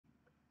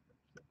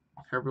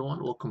Hey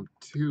everyone, welcome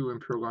to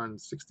Imperial Garden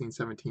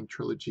 1617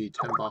 Trilogy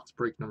 10 box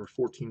break number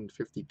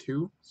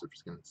 1452. So we're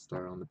just going to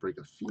start on the break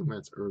a few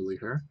minutes early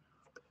here.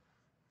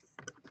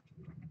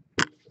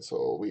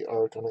 So we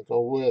are going to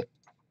go with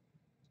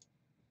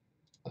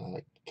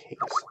case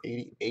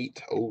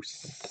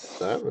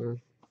 8807.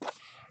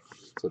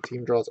 So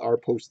team draws are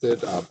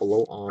posted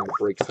below on the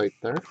break site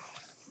there.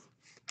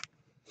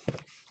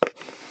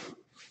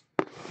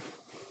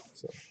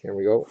 So here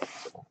we go.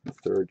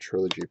 Third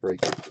trilogy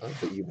break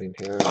of the evening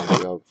here, and we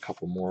have a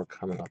couple more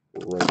coming up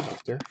right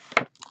after.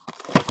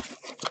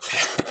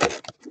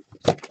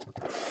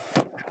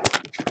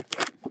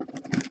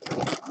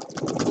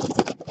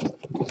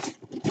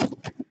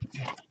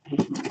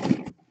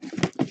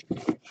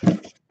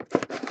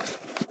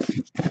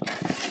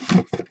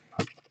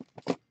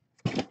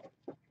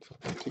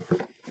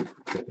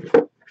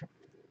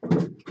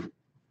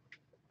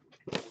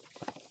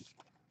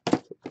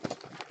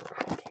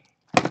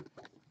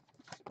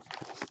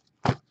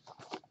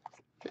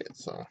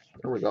 So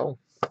here we go.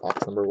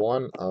 Box number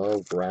 1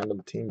 of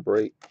random team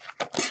break.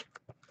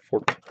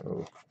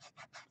 Oh,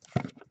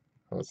 that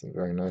wasn't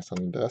very nice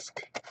on the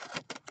desk.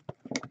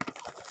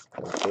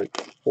 Break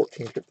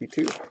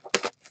 1452.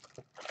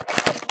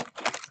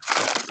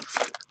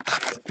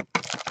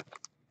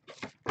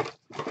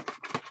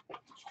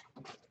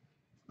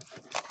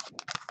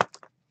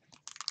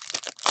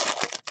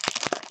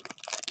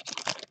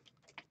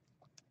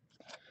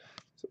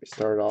 So we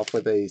started off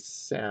with a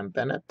Sam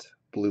Bennett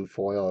blue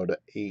foil to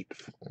 8.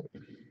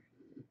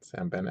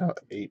 Sam Bennett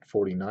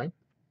 849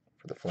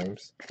 for the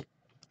Flames.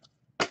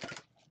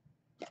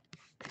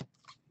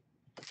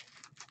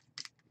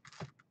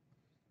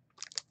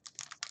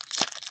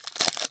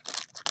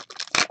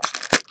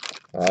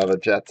 The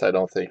Jets, I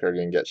don't think, are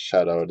going to get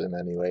shut out in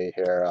any way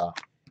here,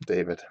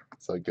 David.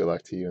 So good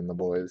luck to you and the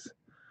boys.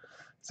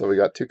 So we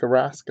got Tuukka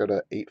Rask out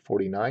of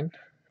 849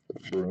 for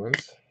the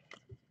Bruins.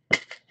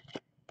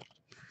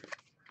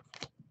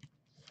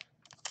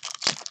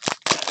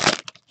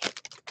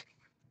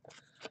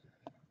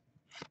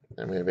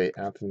 And we have a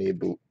Anthony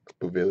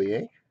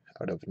Beauvillier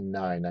out of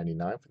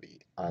 999 for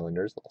the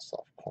Islanders. A little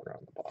soft corner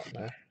on the bottom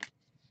there.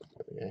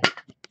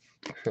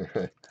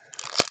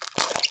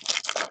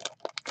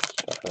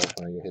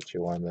 When you hit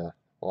you on the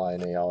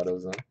Line A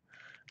autos. We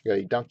got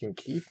a Duncan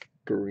Keith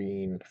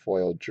green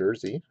foil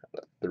jersey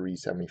at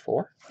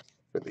 374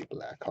 for the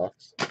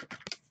Blackhawks.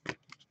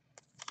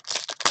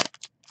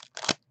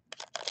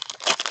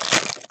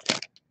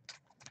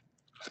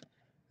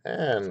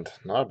 And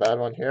not a bad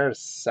one here.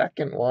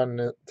 Second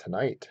one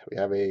tonight. We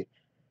have a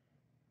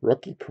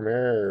Rookie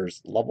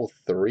Premier's level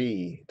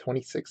 3,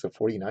 26 of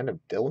 49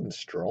 of Dylan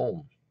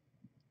Strome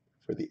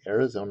for the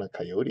Arizona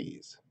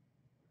Coyotes.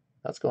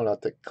 That's going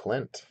out to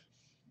Clint.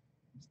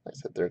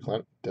 Nice hit there,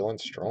 Clint. Dylan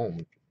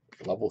Strome,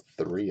 level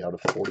 3 out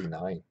of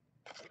 49.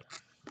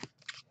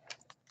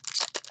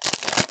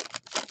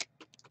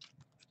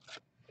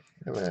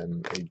 And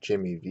then a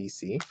Jimmy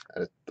VC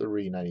at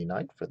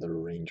 399 for the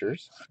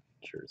Rangers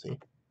jersey.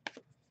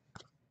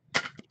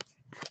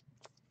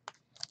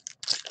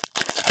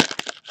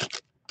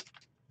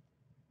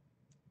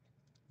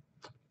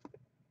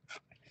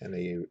 And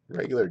a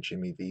regular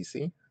Jimmy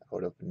VC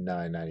out of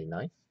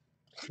 999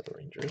 for the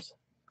Rangers.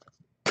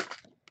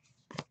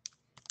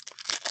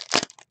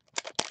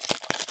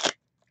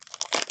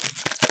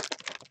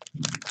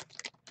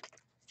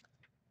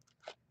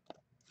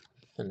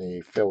 And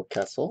a Phil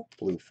Kessel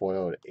blue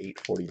foil at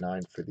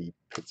 849 for the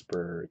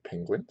Pittsburgh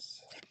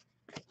Penguins.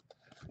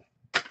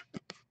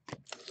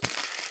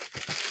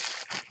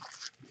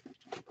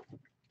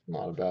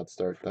 Not a bad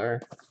start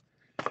there.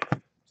 So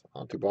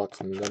on to box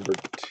number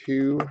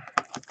 2.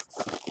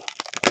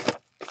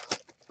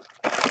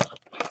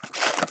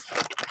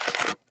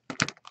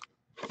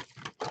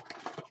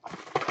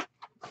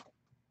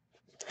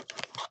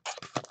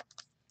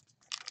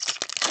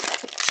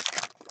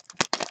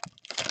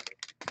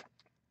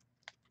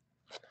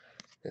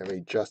 We have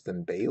a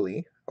Justin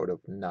Bailey out of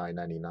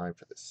 999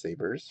 for the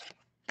Sabres.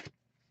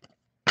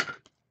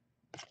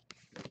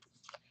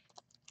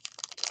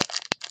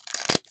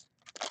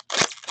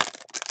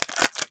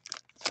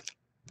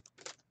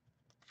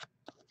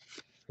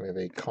 We have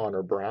a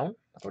Connor Brown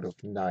out of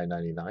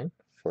 999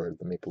 for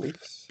the Maple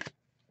Leafs.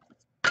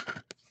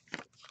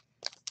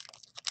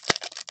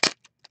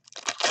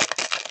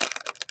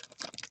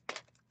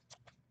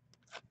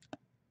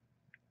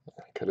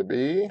 Could it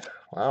be?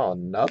 Wow,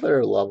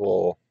 another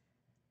level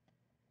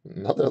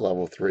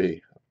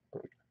 3.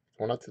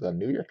 Going out to the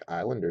New York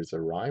Islanders, a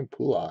Ryan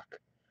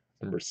Pulock,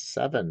 number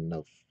 7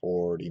 of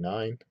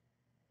 49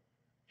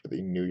 for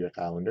the New York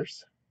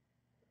Islanders.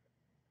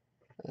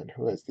 And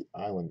who has the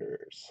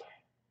Islanders?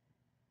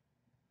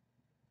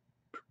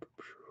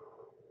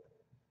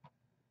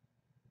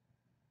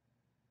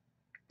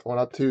 Going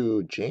up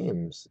to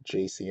James,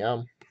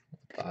 JCM,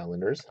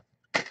 Islanders.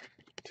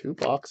 2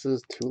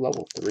 boxes, 2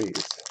 level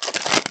 3s.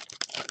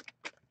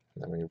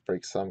 And then we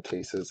break some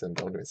cases and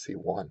don't even see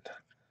one.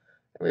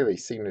 And we have a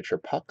signature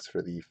pucks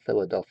for the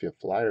Philadelphia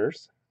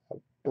Flyers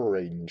of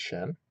Braden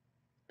Shen.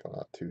 Going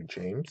out to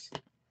James.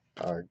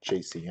 our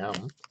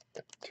JCM.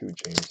 Got 2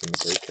 James in the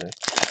break here.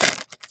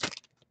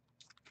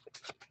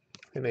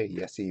 And a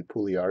Yessi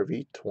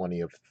Pugliarvi,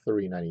 20 of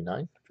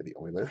 399 for the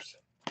Oilers.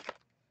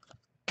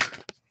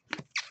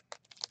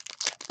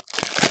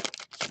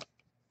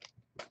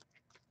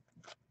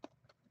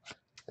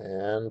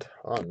 And,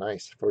 oh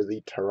nice, for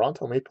the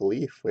Toronto Maple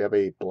Leaf, we have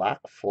a black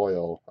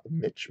foil,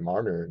 Mitch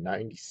Marner,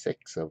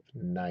 96 of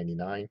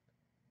 99.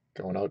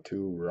 Going out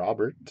to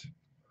Robert.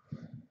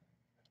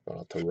 Going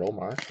out to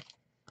Romar.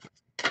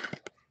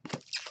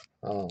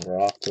 Oh,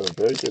 we're off to a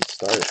very good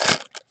start.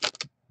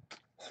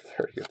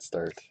 Very good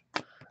start.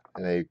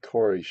 And a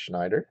Corey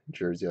Schneider,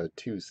 jersey out of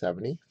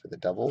 270 for the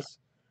Devils.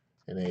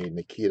 And a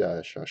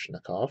Nikita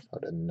Shoshnikov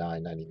out of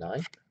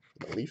 999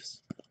 for the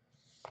Leafs.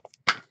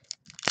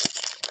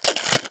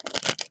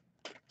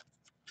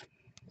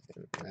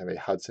 And we have a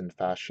Hudson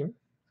Fashion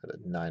out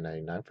of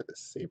 999 for the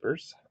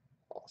Sabres.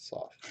 All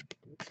soft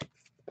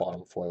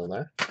bottom foil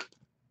there.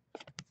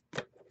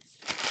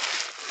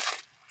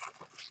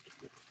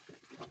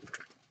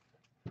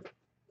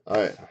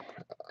 Alright,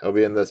 I'll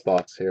be in this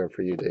box here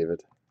for you,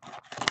 David.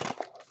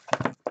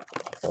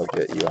 I'll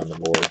get you on the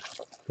board.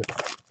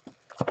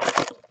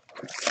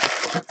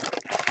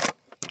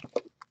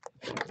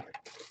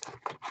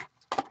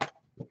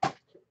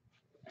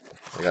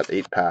 I got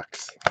 8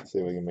 packs. Let's see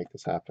if we can make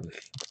this happen.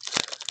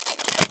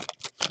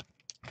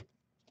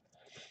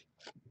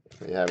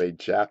 We have a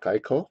Jack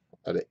Eichel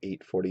out of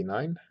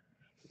 849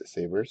 for the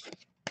Sabres.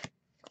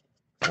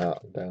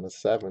 Down to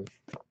 7.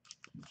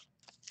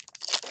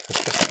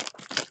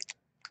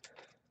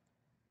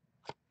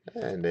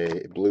 And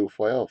a blue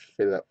foil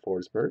fitted at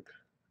Forsberg,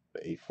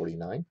 the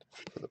 849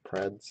 for the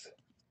Preds.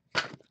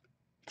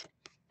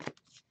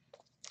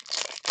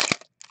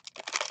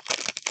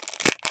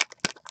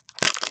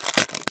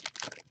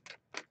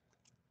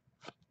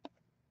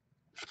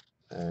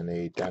 And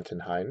a Danton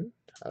Heinen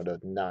out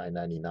of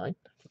 999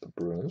 for the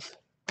Bruins.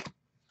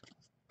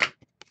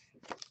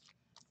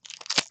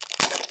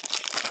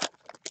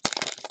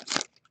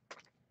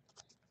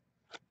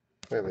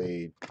 We have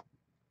a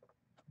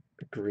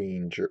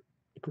green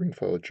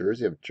foil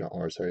jersey of John,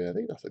 or sorry, I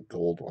think that's a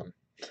gold one.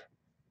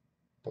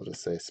 I'll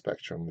just say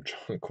Spectrum of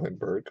John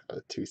Klingberg out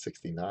of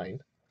 269.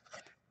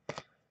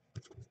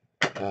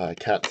 I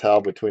can't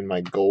tell between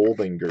my gold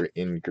and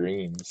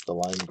greens, the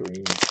lime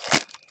greens.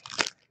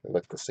 They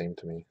look the same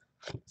to me.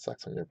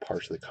 Sucks when you're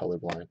partially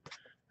colorblind.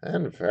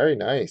 And very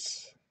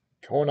nice.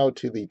 Going out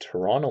to the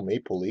Toronto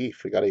Maple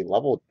Leaf, we got a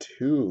level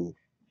 2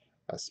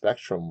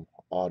 Spectrum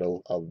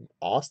auto of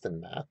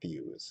Austin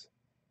Matthews.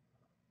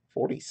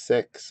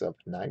 46 of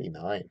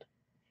 99.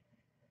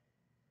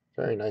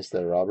 Very nice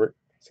there, Robert.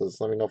 So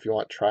just let me know if you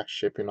want track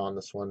shipping on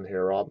this one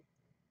here, Rob.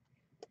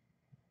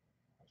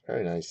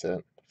 Very nice.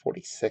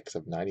 46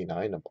 of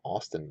 99 of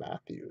Austin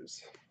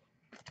Matthews.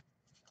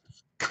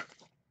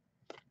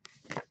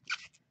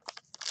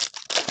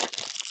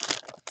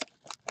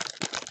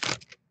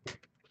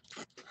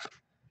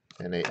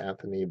 And a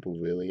Anthony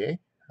Beauvillier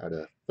out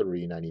of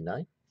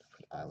 399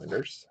 for the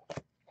Islanders.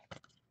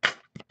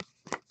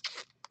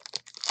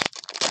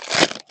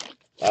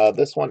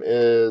 This one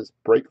is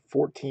break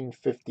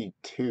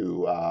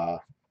 1452.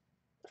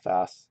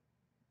 Fast.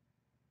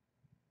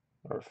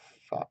 Or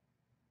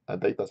I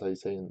think that's how you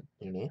say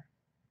your name.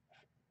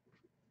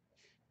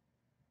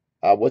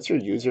 What's your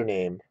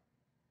username?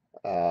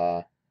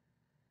 Are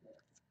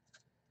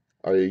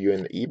you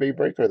in the eBay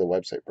break or the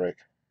website break?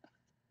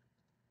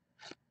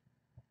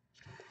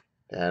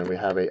 And we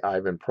have a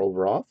Ivan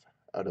Provorov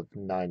out of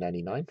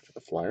 999 for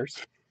the Flyers.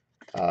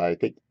 I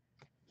think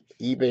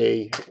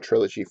eBay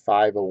Trilogy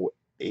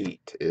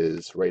 508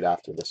 is right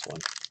after this one.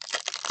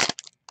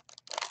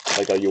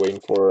 Like, are you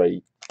waiting for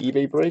a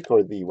eBay break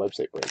or the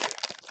website break?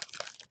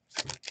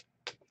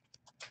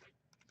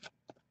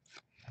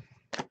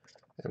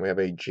 And we have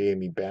a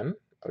Jamie Benn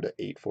out of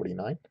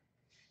 849.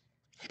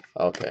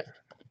 Okay.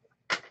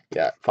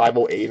 Yeah,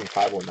 508 and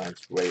 509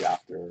 is right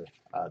after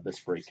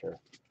this break here.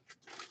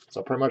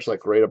 So pretty much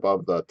like right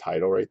above the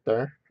title right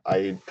there.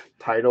 I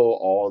title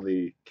all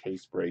the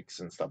case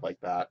breaks and stuff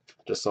like that,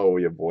 just so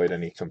we avoid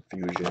any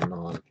confusion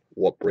on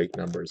what break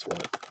number is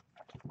what.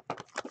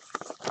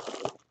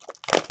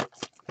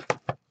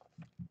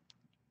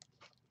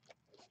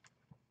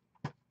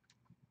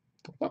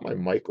 I thought my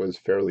mic was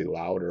fairly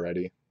loud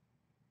already.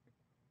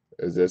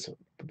 Is this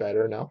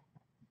better now?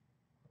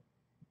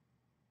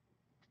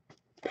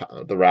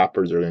 The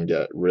wrappers are going to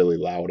get really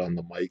loud on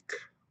the mic.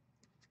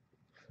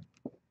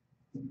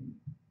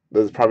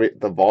 This is probably,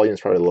 the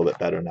volume's probably a little bit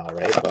better now,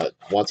 right? But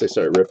once I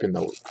start ripping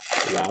the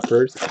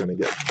wrappers, it's going to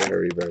get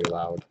very, very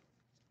loud.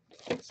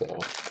 So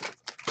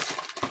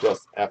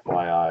just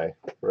FYI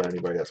for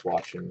anybody that's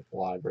watching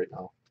live right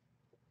now.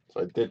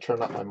 So I did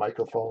turn up my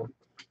microphone.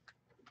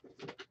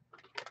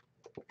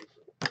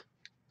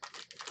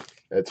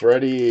 It's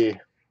already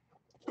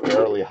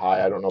fairly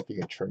high. I don't know if you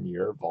can turn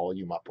your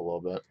volume up a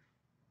little bit,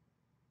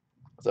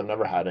 because I've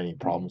never had any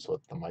problems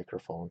with the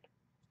microphone.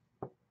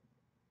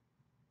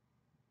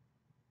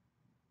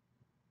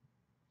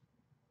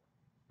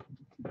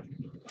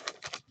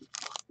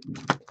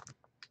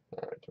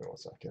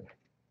 second.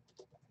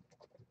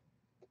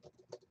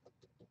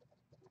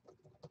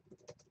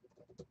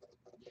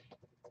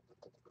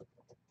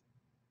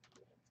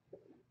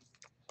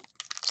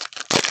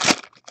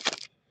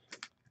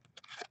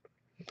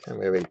 And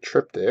we have a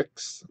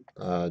triptychs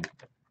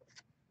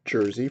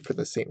jersey for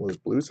the St. Louis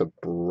Blues of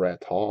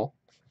Brett Hall.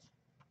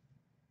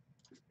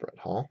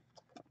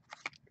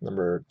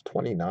 Number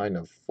 29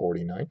 of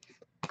 49.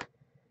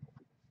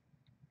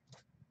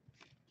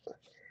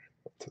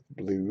 To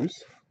the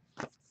Blues.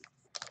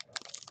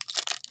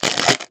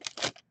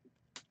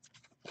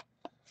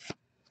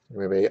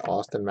 We have a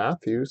Austin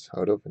Matthews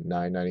out of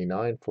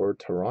 9.99 for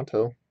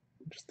Toronto,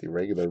 just the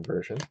regular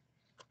version.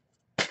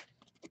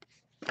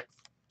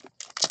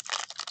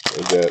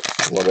 Is it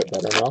a little bit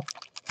better now?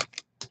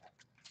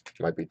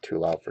 Might be too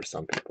loud for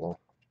some people.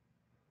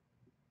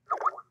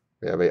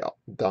 We have a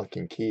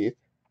Duncan Keith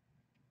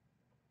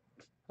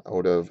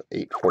out of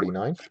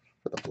 8.49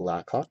 for the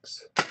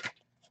Blackhawks.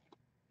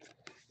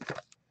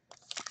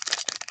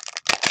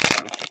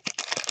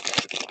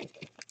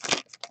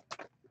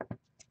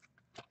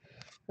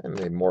 And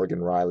a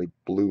Morgan Riley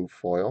blue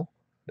foil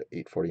at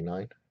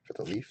 8.49 for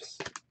the Leafs.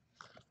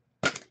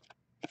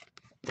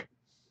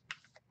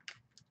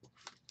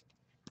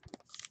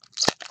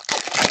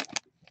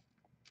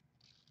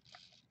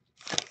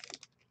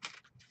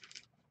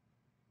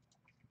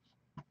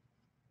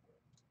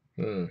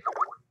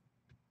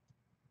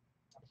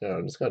 Yeah,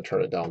 I'm just going to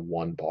turn it down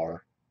one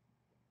bar.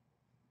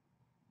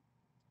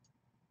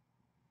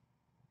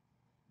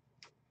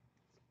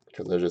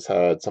 Because I just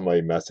had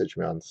somebody message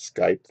me on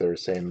Skype. They were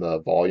saying the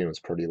volume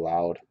is pretty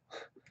loud.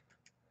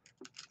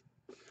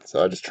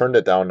 So I just turned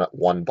it down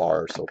one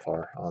bar so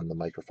far on the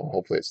microphone.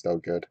 Hopefully it's still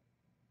good.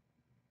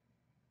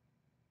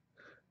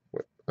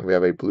 We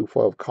have a blue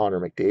foil of Connor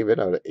McDavid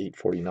out of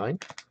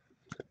 8.49.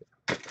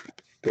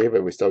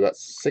 David, we still got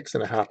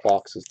 6.5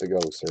 boxes to go,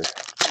 sir.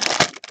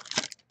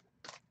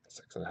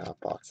 6.5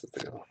 boxes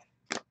to go.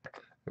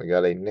 We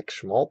got a Nick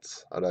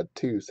Schmaltz out of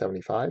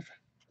 2.75.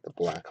 The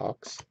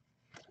Blackhawks.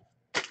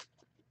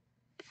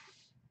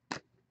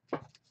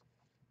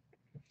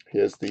 He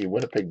has the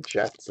Winnipeg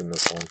Jets in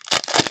this one.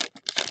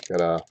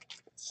 Got a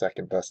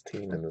second best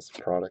team in this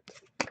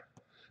product.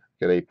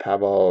 Got a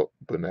Pavel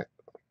Bunikvich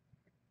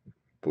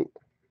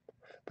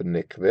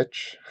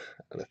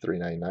at a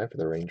 3.99 for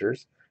the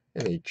Rangers,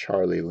 and a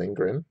Charlie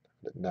Lindgren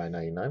at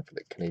 9.99 for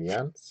the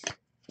Canadiens.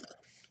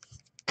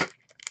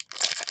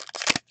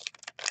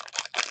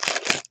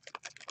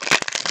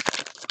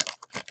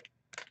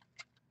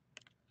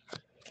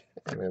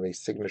 And we have a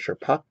signature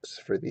pucks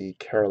for the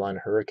Carolina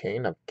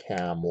Hurricane of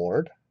Cam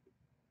Ward.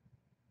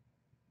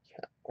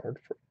 Cam Ward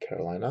for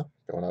Carolina,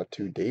 going out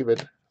to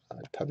David,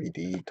 Tubby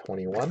D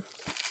 21.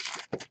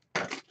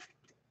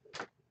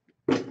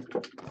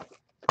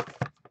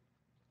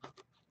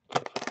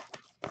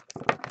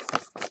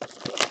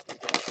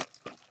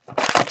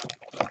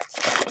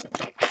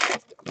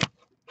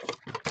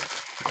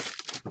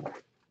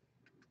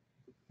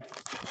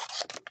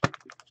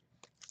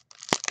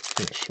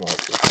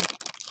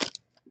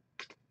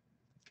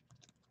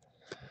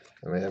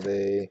 And we have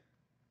a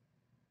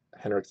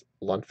Henrik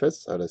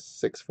Lundqvist out of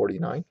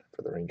 6.49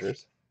 for the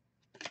Rangers.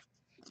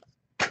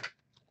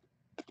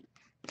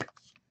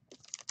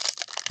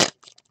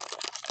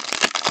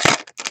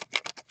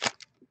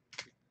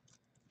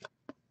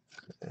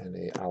 And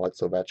a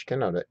Alex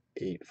Ovechkin out of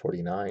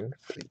 8.49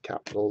 for the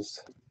Capitals.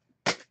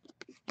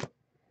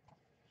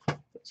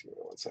 Let's give me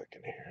 1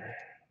 second here.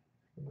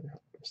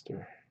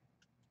 Mr.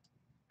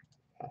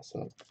 Pass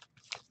up.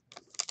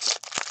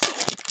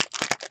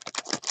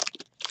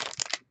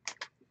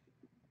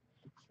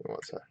 One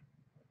sec.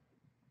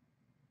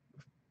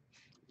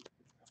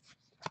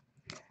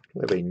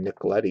 We have a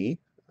Nick Leddy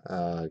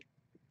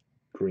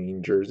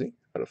green jersey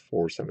out of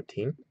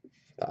 4.17.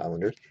 The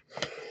Islanders.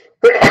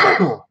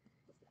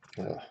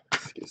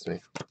 Excuse me.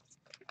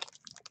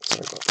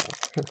 Sorry about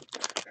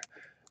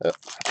that.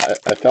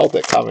 I felt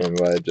it coming,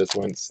 but I just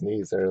went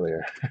sneeze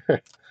earlier.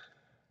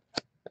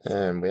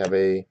 And we have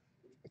a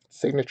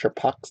signature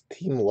pucks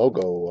team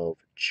logo of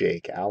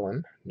Jake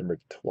Allen, number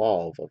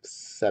 12 of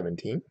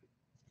 17.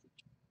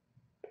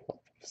 12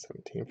 of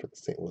 17 for the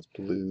St. Louis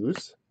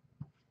Blues.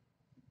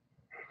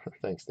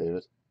 Thanks,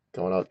 David.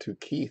 Going out to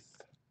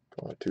Keith.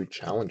 Going out to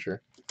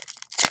Challenger.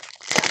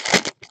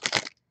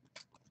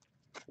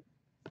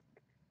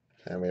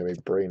 And we have a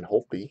Braden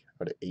Holtby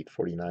out of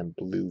 8.49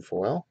 blue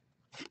foil.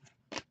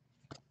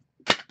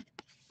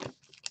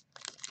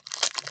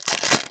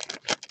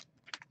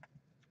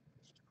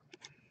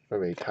 We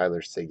have a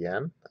Tyler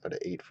Seguin out of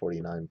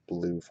 8.49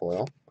 blue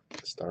foil.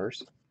 The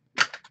Stars.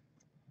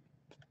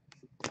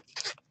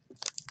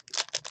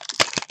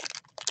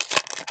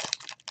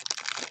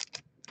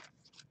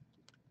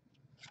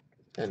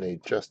 And a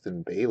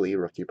Justin Bailey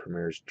Rookie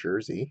Premier's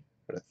jersey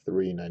at a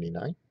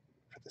 $3.99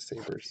 for the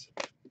Sabres.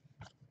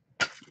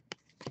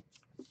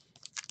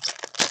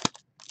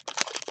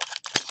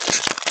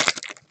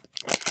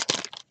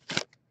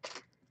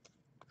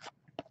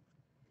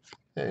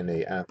 And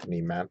a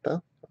Anthony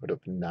Mantha out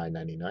of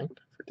 $9.99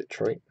 for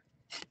Detroit.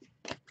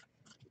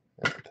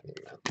 Anthony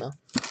Mantha.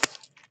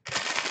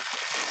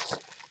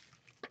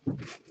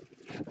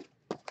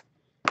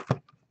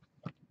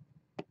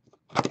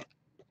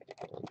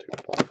 On to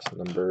box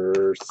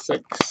number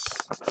 6.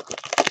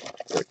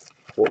 Like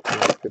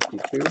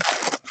 1452.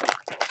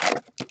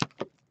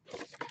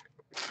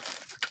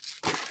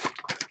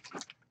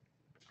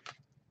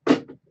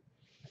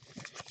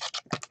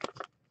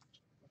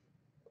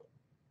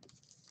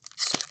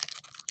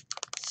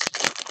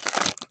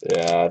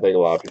 Yeah, I think a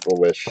lot of people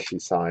wish he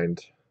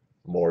signed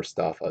more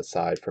stuff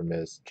aside from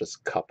his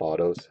just cup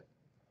autos.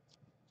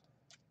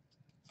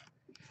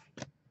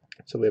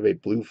 So we have a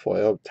blue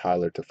foil of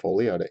Tyler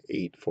Toffoli out of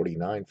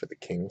 849 for the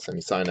Kings, and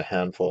he signed a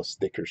handful of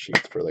sticker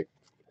sheets for like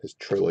his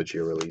trilogy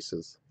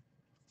releases.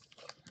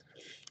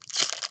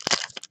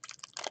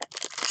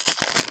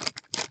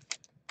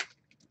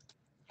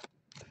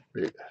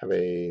 We have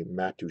a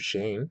Matt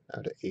Duchene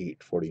out of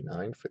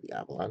 849 for the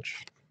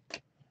Avalanche.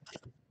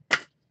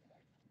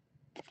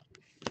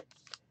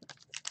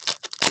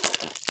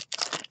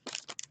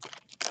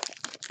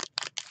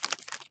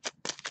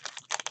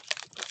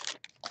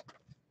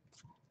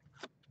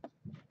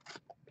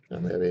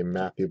 And we have a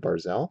Matthew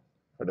Barzal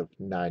out of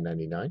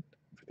 999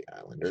 for the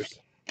Islanders.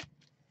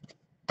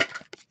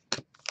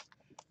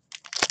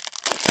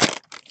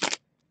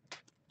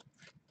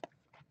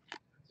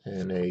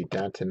 And a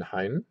Danton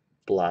Heinen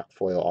black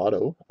foil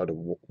auto out of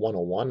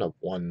 101 of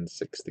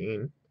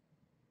 116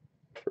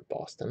 for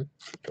Boston.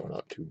 Going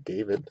out to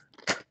David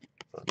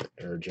on the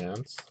Air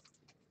Jams.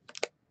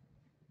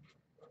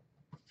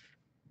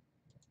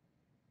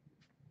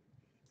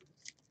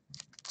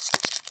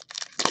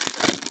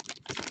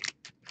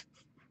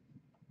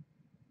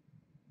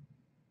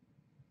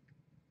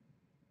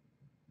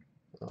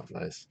 Oh,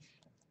 nice.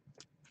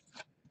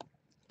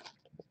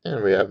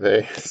 And we have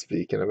a,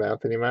 speaking of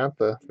Anthony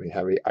Mantha, we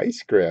have a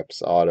Ice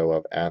Grips auto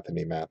of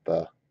Anthony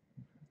Mantha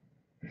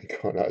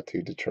going out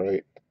to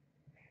Detroit.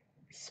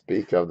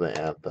 Speak of the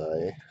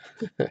Antha,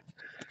 eh?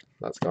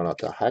 That's going out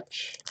to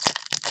Hutch.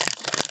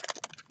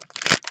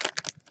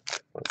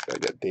 Let's go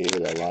get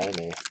David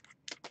Alaine.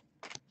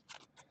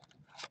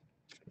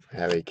 We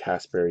have a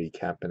Kasperi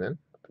Kapanen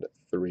at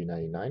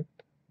 $3.99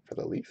 for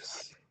the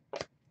Leafs.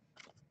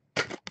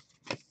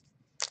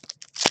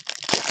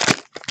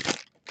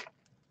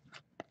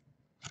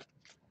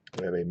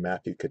 We have a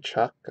Matthew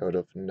Tkachuk out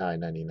of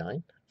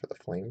 $9.99 for the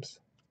Flames.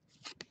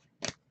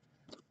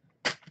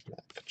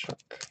 Matt Tkachuk.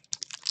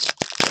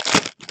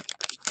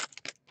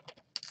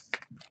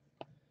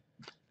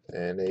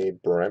 And a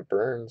Brent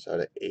Burns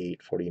out of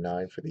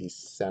 $8.49 for the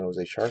San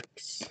Jose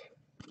Sharks.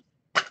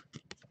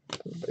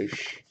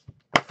 Boosh.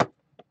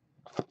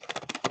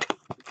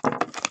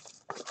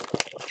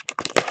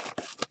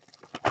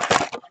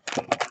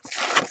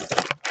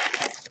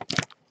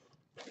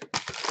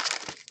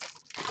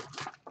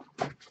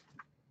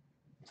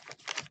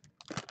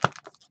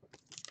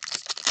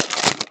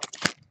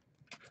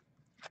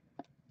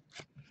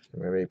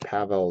 We have a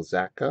Pavel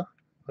Zacha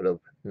out of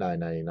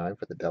 $9.99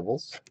 for the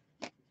Devils.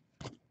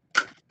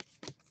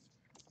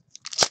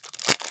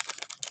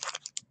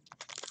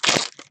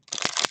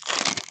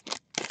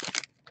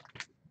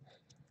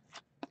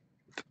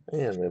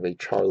 And we have a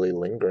Charlie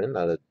Lindgren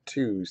out of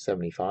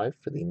 $2.75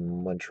 for the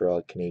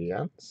Montreal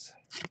Canadiens.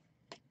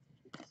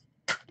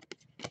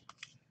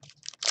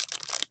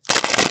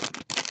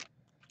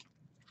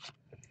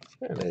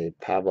 And a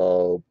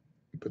Pavel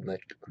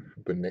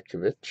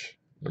Buchnevich,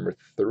 number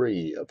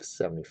 3 of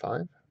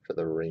 75 for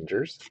the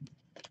Rangers.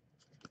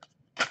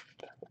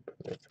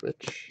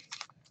 Buchnevich.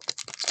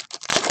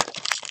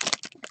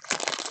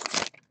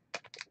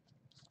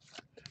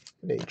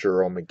 And a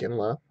Jerome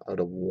McGinley out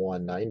of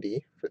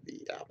 190 for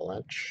the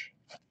Avalanche.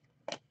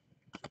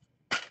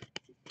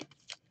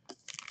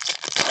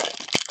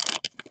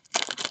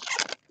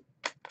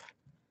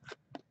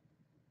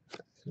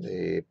 And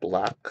a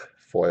black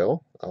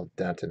foil of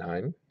Danton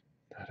Heinen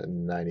out of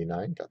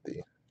 99. Got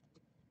the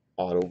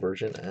auto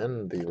version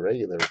and the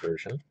regular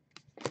version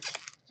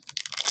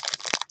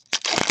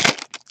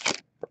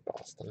for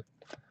Boston.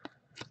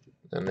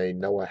 And a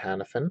Noah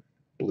Hannafin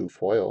blue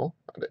foil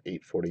out of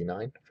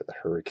 849 for the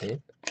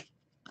Hurricane.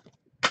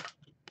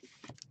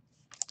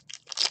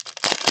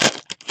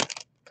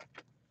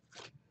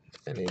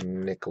 And a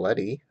Nick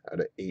Leddy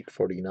out of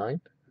 849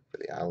 for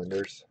the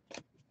Islanders.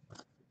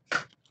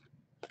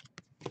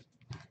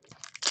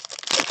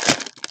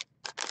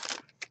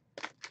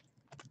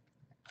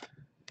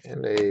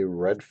 And a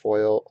red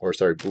foil, or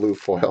sorry, blue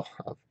foil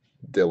of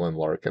Dylan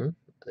Larkin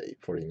at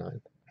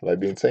 849. Have I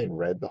been saying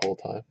red the whole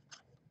time?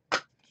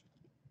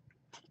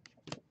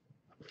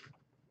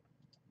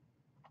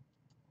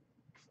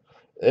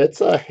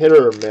 It's a hit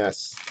or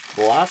miss.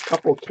 The last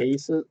couple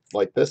cases,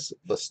 like this,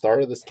 the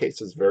start of this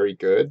case is very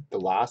good. The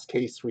last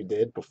case we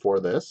did before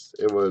this,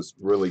 it was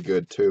really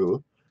good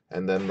too.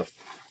 And then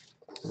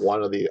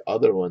one of the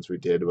other ones we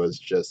did was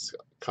just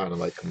kind of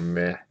like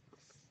meh.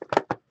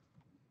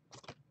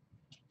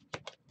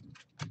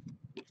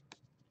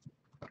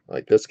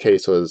 Like this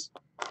case was,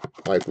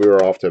 like we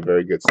were off to a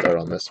very good start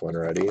on this one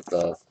already.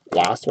 The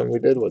last one we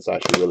did was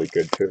actually really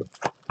good too.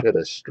 We had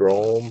a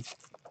Strome,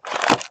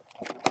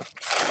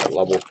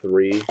 level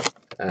 3.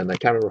 And I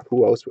can't remember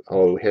who else.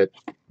 Oh, we hit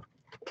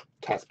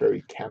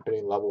Casperry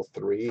Camping level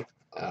 3.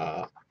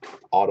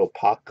 Auto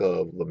puck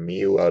of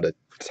Lemieux out of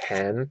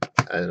 10.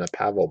 And a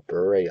Pavel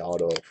Bure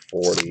auto of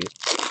 40.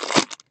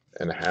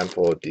 And a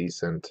handful of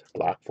decent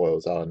black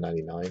foils out of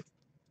 99.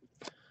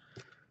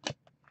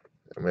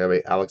 And we have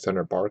a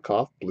Alexander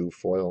Barkov blue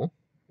foil,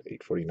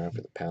 849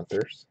 for the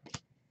Panthers.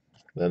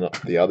 Then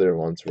the other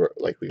ones were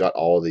like we got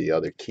all the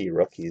other key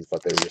rookies,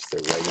 but they're just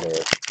their regular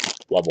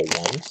level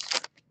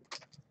 1s.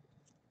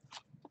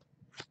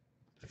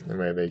 And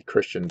we have a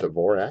Christian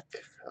Dvorak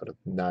out of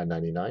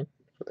 999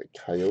 for the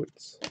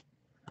Coyotes.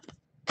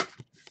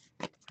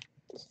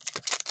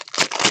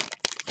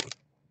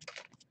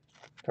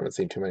 Haven't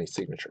seen too many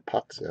signature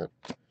pucks yet.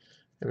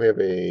 And we have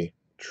a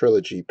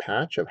Trilogy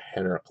patch of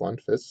Henrik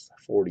Lundqvist,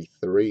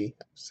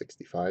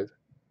 43/65,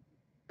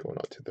 going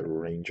out to the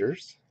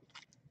Rangers.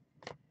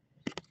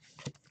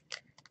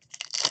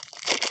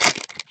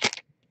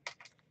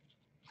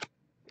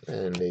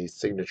 And a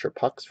signature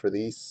pucks for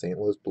the St.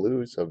 Louis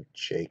Blues of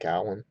Jake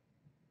Allen.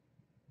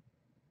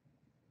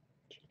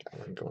 Jake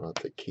Allen going out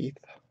to Keith.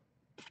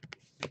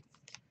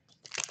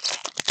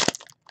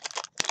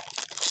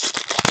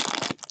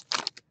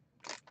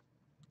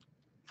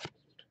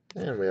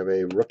 And we have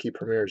a Rookie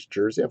Premier's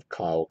jersey of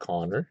Kyle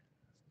Connor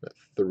at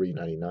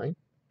 $3.99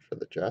 for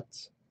the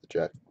Jets. The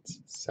Jets'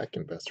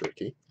 second best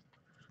rookie.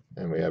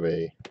 And we have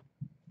a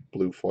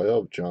blue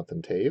foil of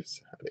Jonathan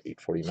Taves at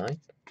 $8.49.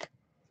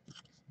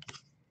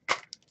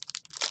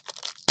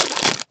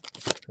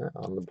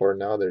 On the board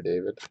now there,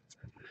 David.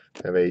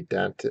 We have a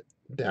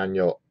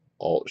Daniel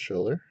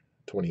Altschuler,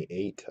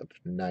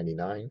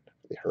 28/99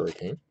 for the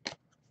Hurricane.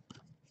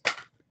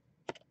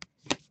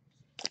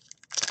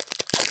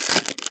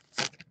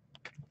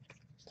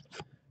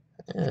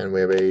 And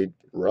we have a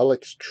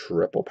Relics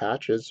triple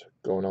patches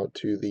going out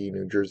to the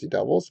New Jersey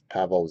Devils.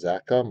 Pavel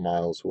Zacha,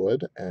 Miles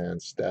Wood,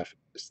 and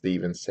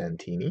Steven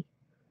Santini.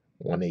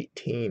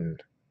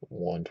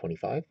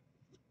 118/125.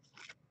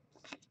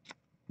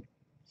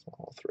 So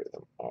all three of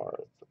them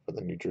are for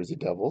the New Jersey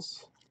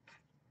Devils.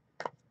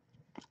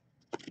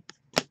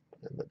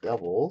 And the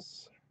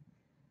Devils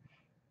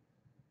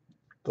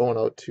going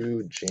out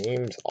to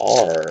James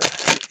R.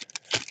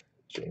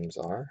 James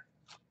R.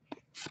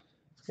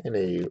 And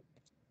a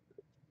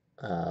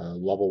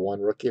level 1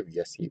 rookie of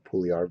Jesse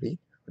Puljujärvi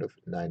out of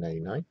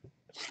 $9.99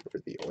 for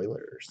the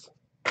Oilers.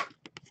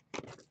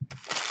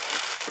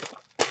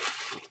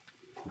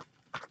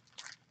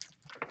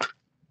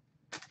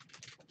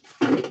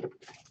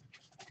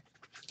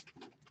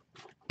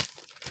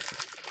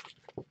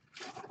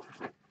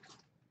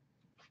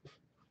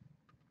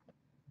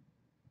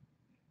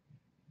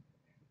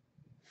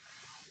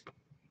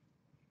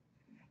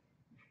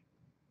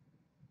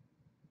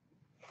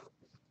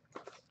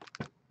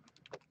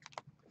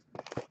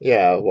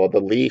 Yeah, well,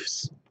 the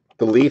Leafs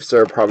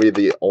are probably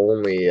the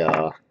only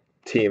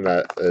team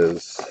that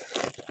is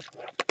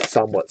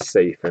somewhat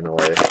safe in a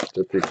way,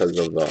 just because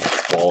of the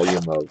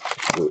volume of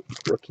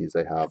rookies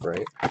they have,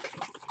 right?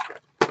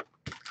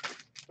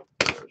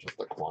 Just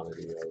the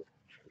quantity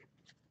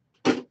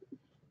of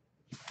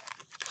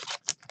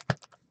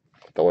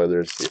the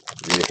Oilers. You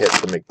hit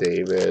the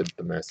McDavid,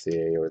 the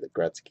Messier, or the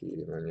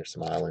Gretzky, and then you're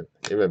smiling.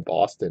 Even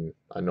Boston,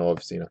 I know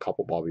I've seen a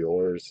couple Bobby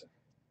Orrs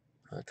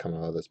come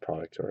out of this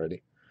product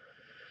already.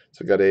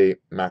 So we got a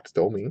Max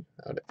Domi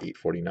out of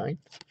 $8.49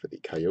 for the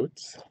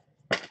Coyotes.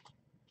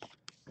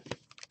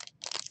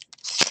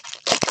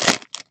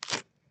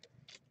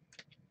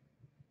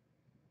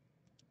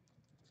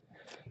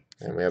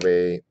 And we have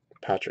a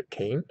Patrick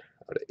Kane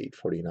out of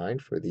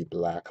 $8.49 for the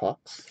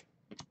Blackhawks.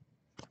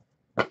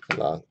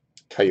 The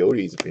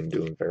Coyotes have been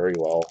doing very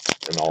well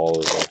in all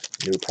of the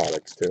new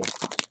products too.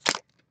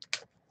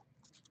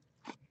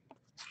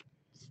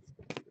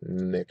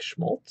 Nick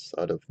Schmaltz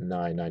out of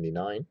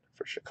 $9.99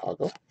 for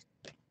Chicago.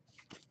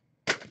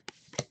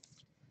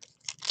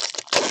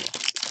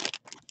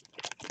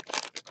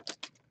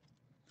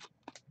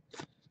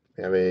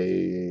 We have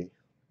a,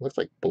 looks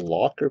like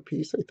blocker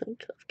piece, I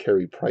think, of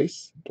Carey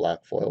Price,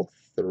 black foil,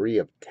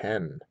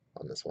 3/10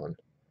 on this one.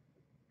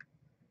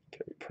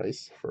 Carey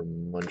Price for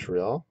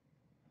Montreal.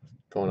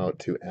 Going out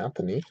to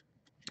Anthony.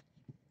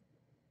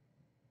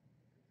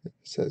 It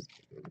says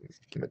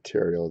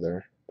material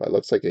there, but it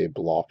looks like a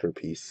blocker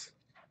piece.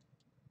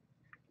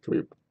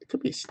 It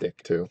could be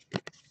stick too,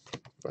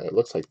 but it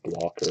looks like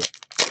blocker.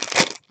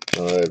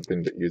 I've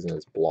been using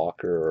this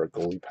blocker or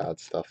goalie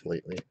pad stuff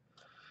lately.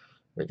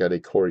 We got a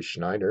Corey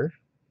Schneider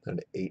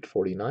at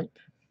 $8.49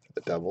 for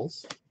the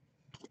Devils.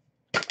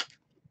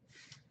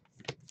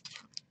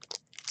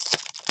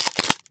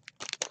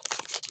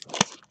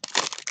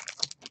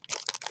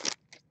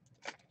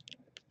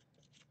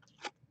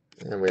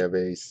 And we have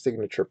a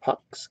signature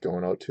pucks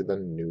going out to the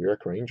New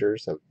York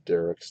Rangers of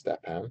Derek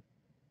Stepan.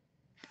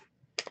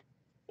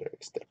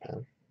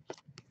 And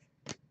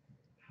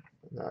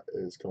that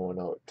is going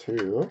out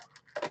to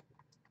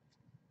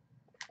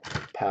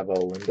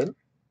Pavel Linden.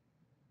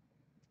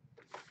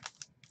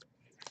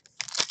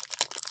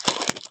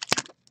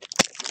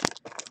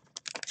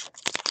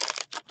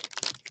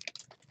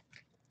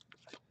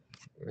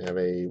 We have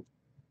a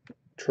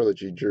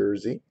Trilogy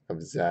jersey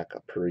of Zach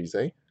Parise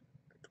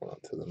going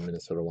out to the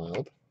Minnesota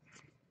Wild.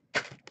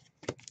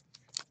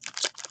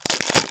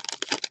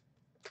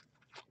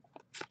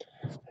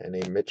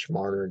 And a Mitch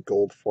Marner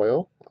gold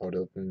foil out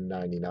of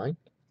 99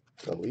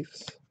 for the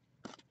Leafs.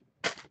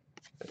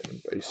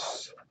 And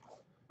base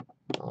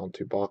on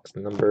to box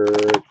number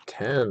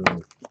 10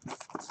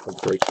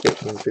 of break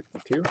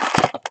 1552.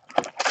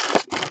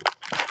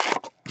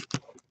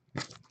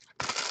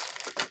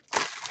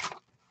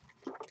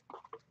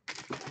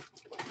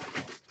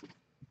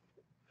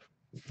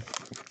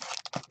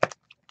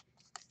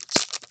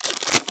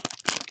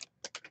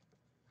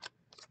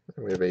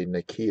 We have a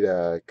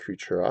Nikita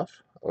Kucherov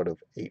out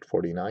of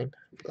 849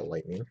 for the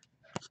Lightning.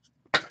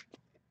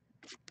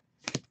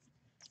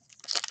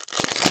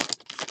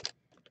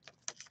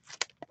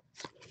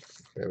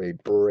 We have a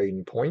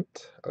Braden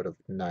Point out of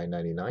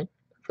 999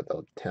 for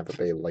the Tampa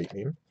Bay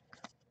Lightning.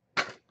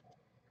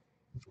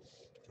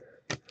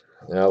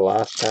 Now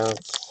last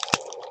chance.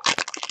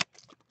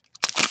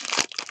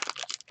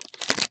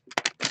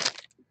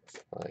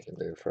 I can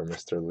do for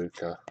Mr.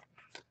 Luca.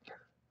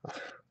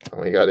 And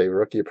we got a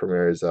rookie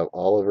premieres of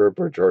Oliver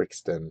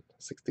Bjorkstrand,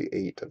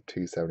 68 of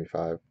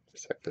 275.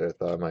 Sector, I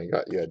thought I might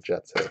got you a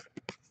Jets here.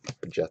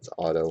 Jets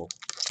auto.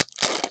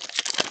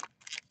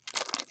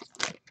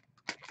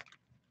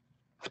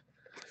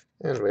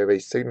 And we have a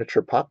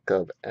signature puck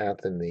of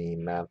Anthony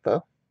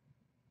Mantha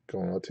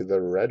going out to the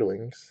Red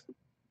Wings.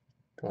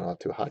 Going out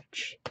to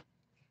Hutch.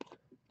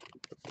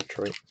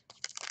 Detroit.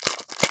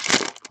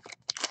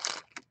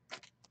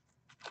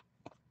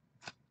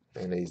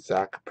 And a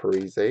Zach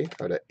Parise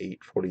out of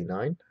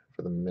 849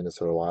 for the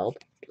Minnesota Wild.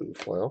 Blue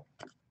foil.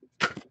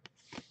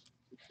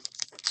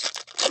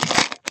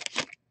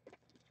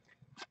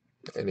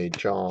 And a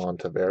John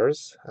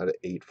Tavares out of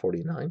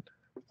 849.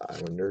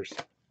 Islanders.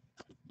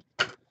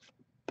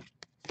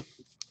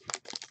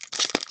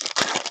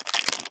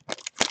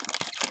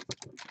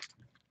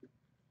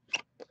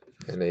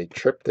 And a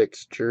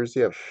Triptychs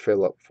jersey of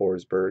Philip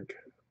Forsberg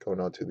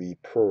going out to the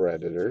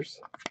Predators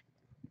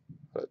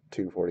at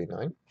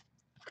 249.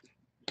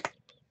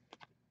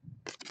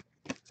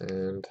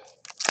 And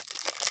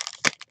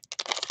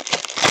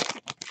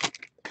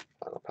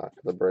final pack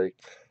of the break.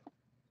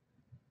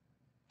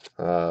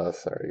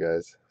 Sorry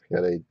guys. We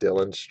got a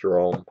Dylan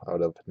Strome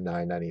out of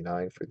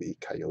 999 for the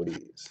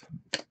Coyotes.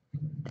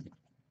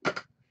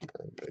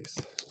 And base.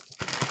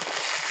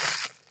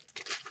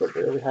 So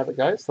there we have it,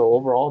 guys. So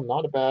overall,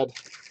 not a bad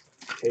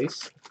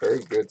case. Very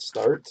good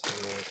start,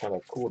 and then kind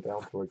of cooled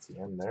down towards the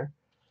end there.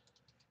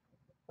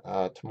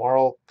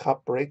 Tomorrow,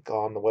 cup break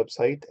on the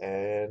website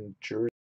and jersey.